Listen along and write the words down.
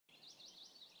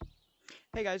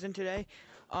Hey guys, and today,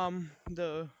 I'm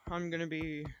gonna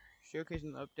be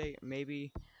showcasing the update.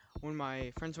 Maybe when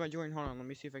my friends might join. Hold on, let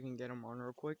me see if I can get them on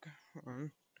real quick.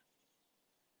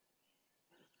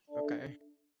 Okay.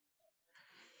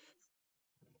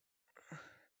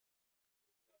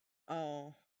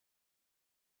 Oh,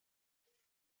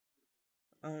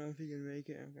 I don't know if you can make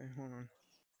it. Okay, hold on.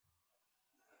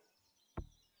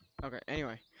 Okay.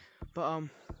 Anyway, but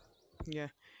yeah,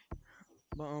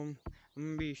 but I'm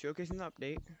gonna be showcasing the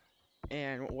update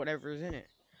and whatever's in it.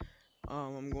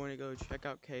 I'm going to go check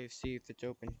out Cave, see if it's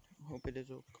open. Hope it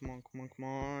is open. Come on, come on, come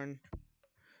on,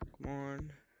 come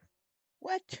on.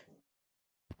 What?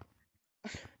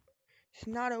 It's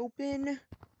not open.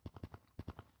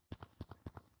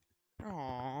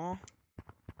 Aww.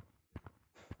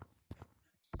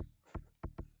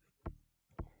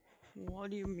 What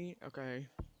do you mean? Okay.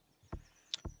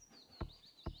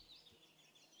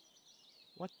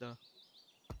 What the?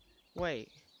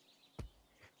 Wait.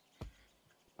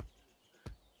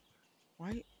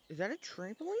 Why? Is that a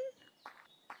trampoline?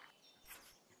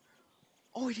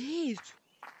 Oh, it is!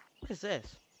 What is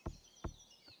this?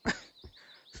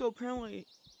 So apparently,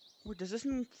 wait, does this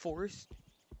mean Forest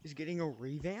is getting a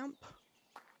revamp?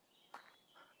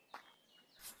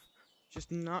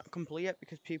 Just not complete yet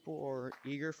because people are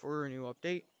eager for a new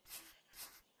update.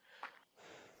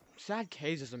 Sad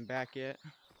Caves isn't back yet.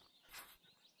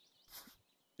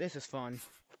 This is fun.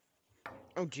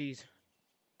 Oh, jeez.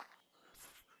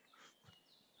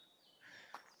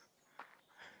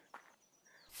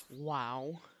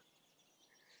 Wow.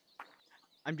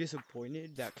 I'm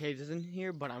disappointed that Caves isn't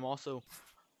here, but I'm also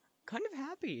kind of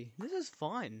happy. This is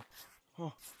fun.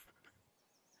 Oh,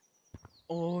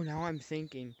 oh now I'm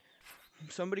thinking.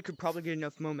 Somebody could probably get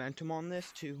enough momentum on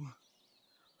this to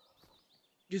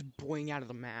just boing out of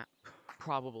the map.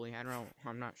 Probably. I don't know.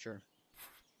 I'm not sure.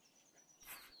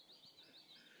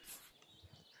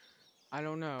 I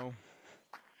don't know.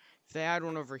 If they add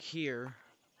one over here,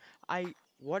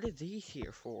 what are these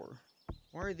here for?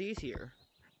 Why are these here?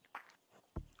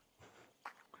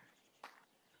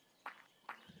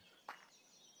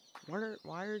 What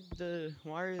is the,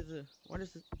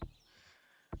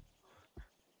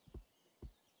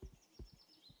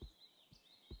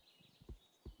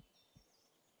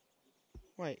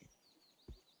 wait.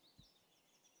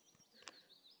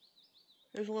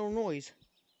 There's a little noise.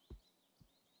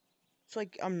 It's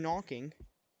like I'm knocking.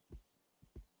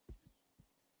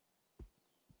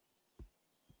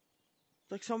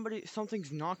 It's like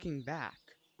something's knocking back.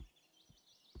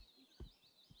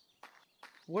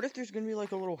 What if there's gonna be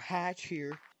like a little hatch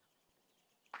here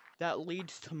that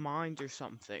leads to mines or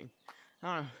something?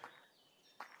 I don't know.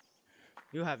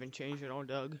 You haven't changed at all,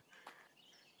 Doug.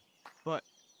 But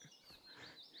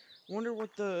wonder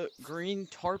what the green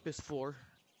tarp is for.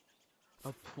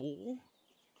 A pool?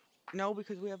 No,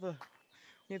 because we have a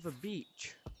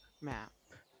beach map.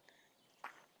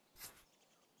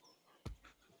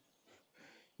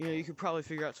 You know, you could probably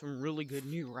figure out some really good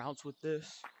new routes with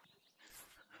this.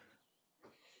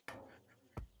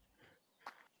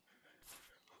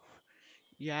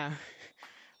 Yeah,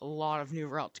 a lot of new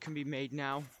routes can be made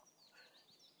now.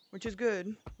 Which is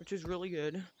good, which is really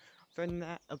good. Find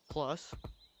that a plus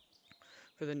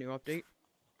for the new update.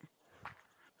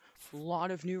 A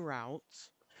lot of new routes.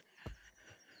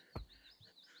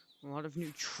 A lot of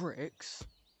new tricks.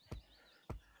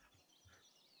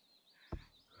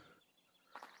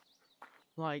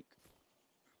 Like,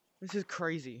 this is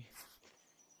crazy.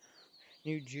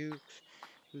 New jukes.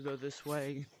 You go this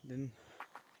way, then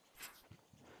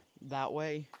that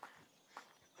way.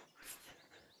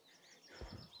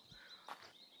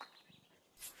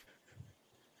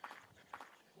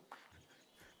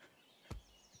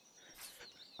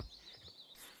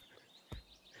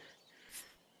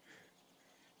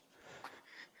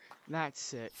 That's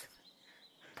sick.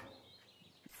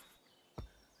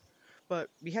 But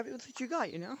be happy with what you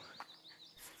got, you know?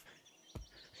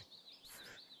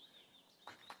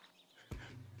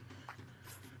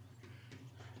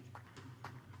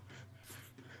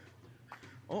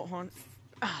 Oh, hon.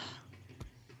 Ah.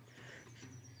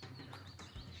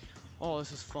 Oh,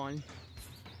 this is fun.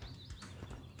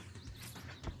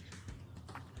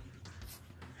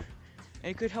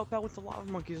 And it could help out with the lava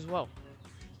monkeys as well.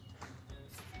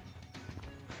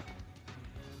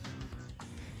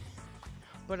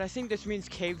 But I think this means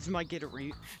caves might get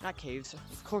not caves,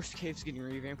 of course caves getting a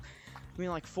revamp. I mean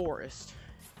like forest.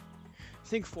 I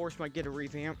think forest might get a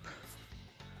revamp.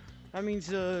 That means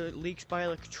leaks by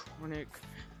electronic.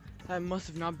 That must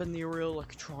have not been the real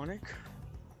electronic.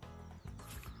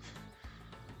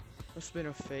 Must have been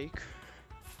a fake.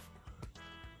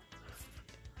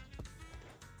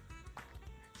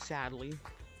 sadly.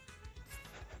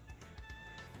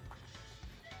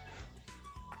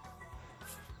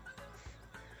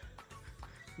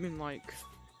 I mean, like,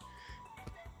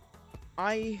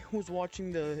 I was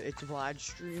watching the It's Vlad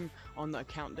stream on the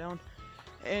countdown,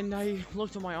 and I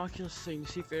looked at my Oculus thing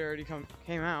to see if it already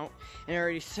came out, and it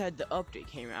already said the update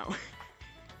came out.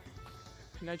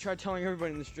 And I tried telling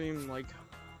everybody in the stream, like,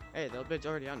 hey, the update's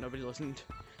already out, nobody listened,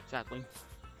 sadly.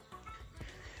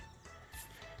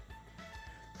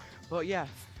 But yeah,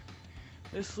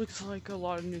 this looks like a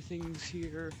lot of new things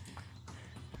here.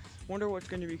 Wonder what's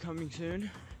going to be coming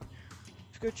soon.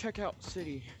 Let's go check out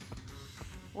City.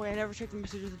 Wait, I never checked the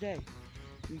message of the day.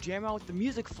 Jam out with the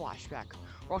music flashback.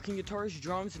 Rocking guitars,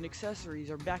 drums, and accessories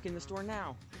are back in the store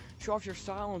now. Show off your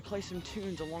style and play some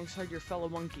tunes alongside your fellow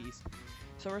monkeys.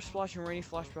 Summer Splash and Rainy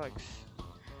Flashbacks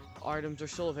items are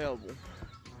still available.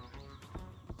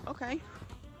 Okay.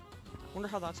 Wonder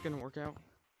how that's gonna work out.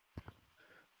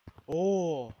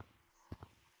 Oh.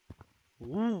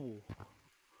 Ooh.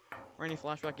 Rainy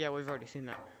Flashback, yeah, we've already seen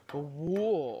that.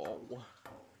 Whoa.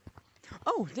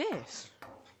 Oh, this.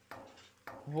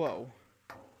 Whoa.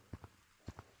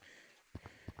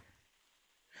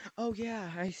 Oh yeah,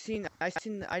 I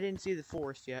didn't see the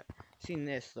forest yet. Seen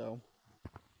this though.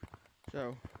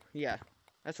 So, yeah.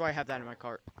 That's why I have that in my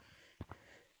cart.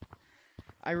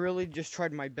 I really just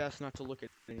tried my best not to look at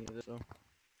any of this though.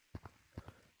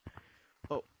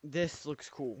 Oh, this looks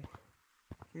cool.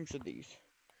 How much are these?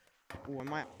 Oh, I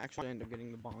might actually end up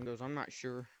getting the bongos. I'm not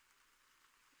sure.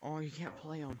 Oh, you can't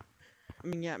play them. I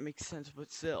mean, yeah, it makes sense,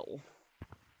 but still.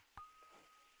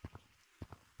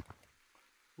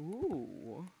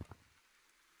 Ooh.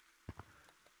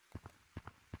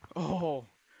 Oh,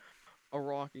 a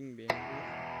rocking band.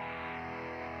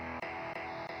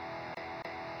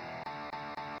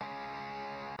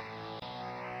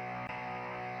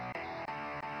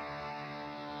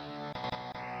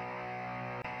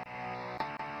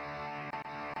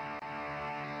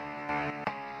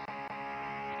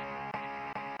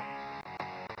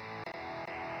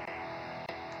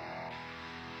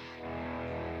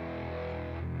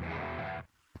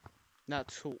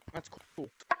 That's cool. That's cool.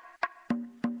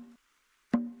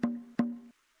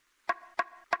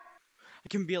 I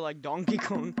can be like Donkey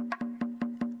Kong.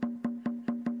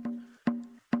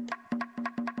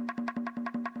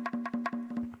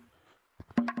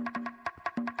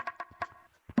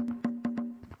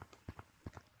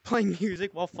 Playing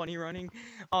music while funny running.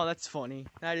 Oh, that's funny.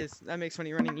 That makes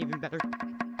funny running even better.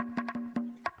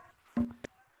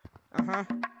 Uh-huh.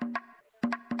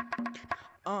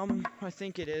 I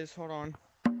think it is. Hold on.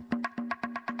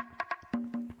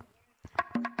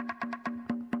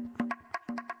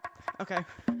 Okay.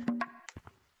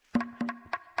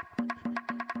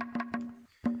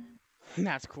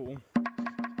 That's cool.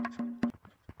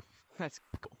 That's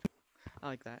cool. I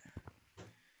like that.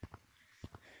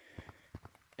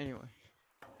 Anyway.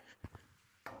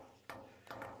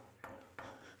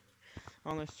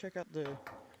 Let's check out the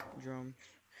drums.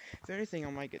 If anything, I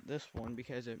might get this one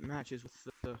because it matches with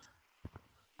the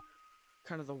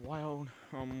kind of the Wild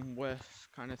West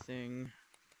kind of thing.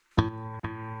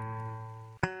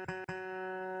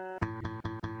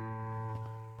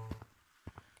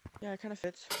 Yeah, it kind of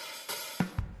fits.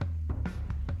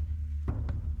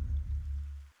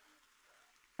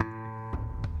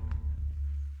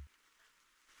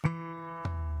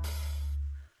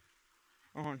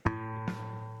 On.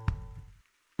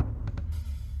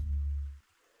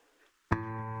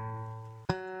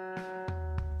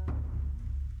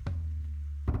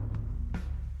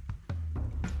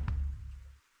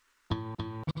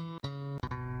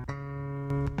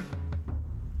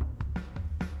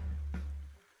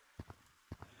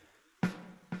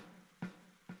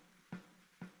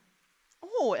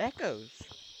 Oh, it echoes.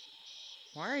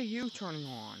 Why are you turning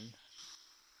on?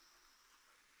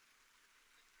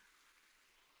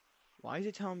 Why is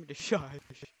it telling me to shush?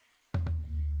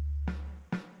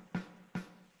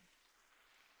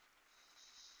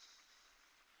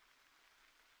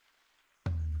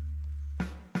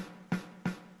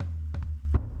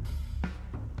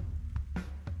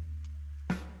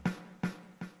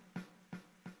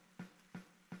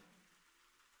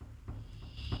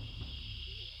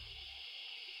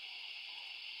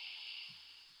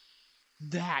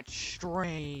 That's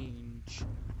strange.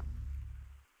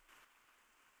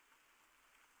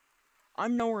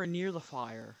 I'm nowhere near the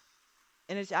fire.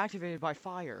 And it's activated by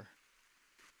fire.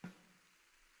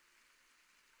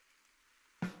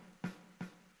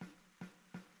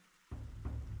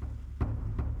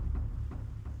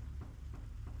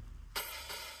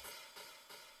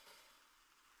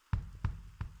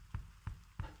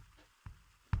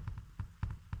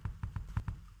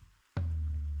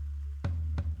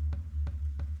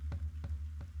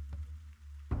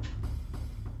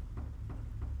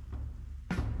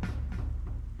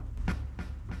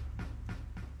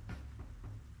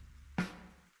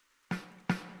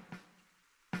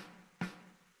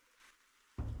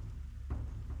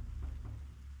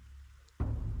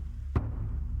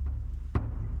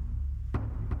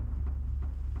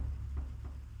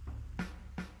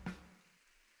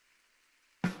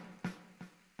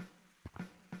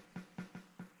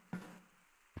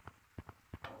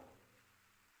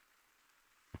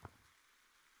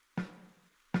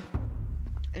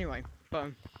 Anyway,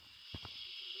 but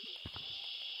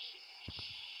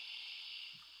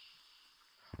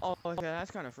oh yeah,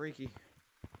 that's kind of freaky.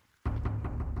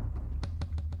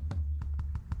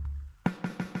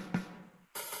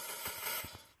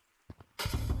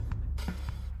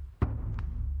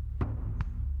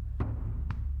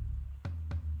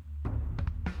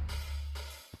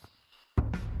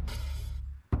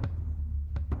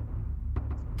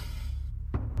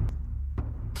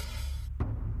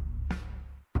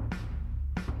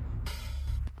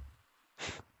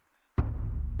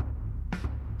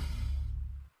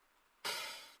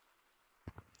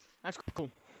 That's cool.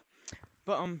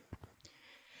 But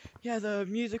yeah, the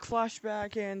music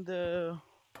flashback and the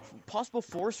possible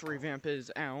Force revamp is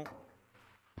out.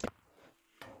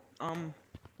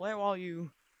 Play it while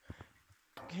you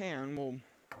can. Well,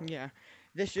 yeah,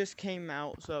 this just came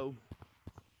out, so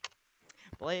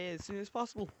play it as soon as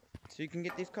possible so you can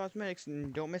get these cosmetics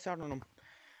and don't miss out on them.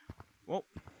 Well,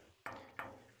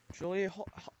 that's really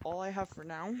all I have for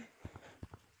now,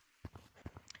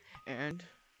 and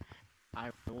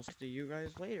I will see you guys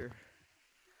later.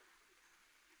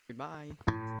 Goodbye.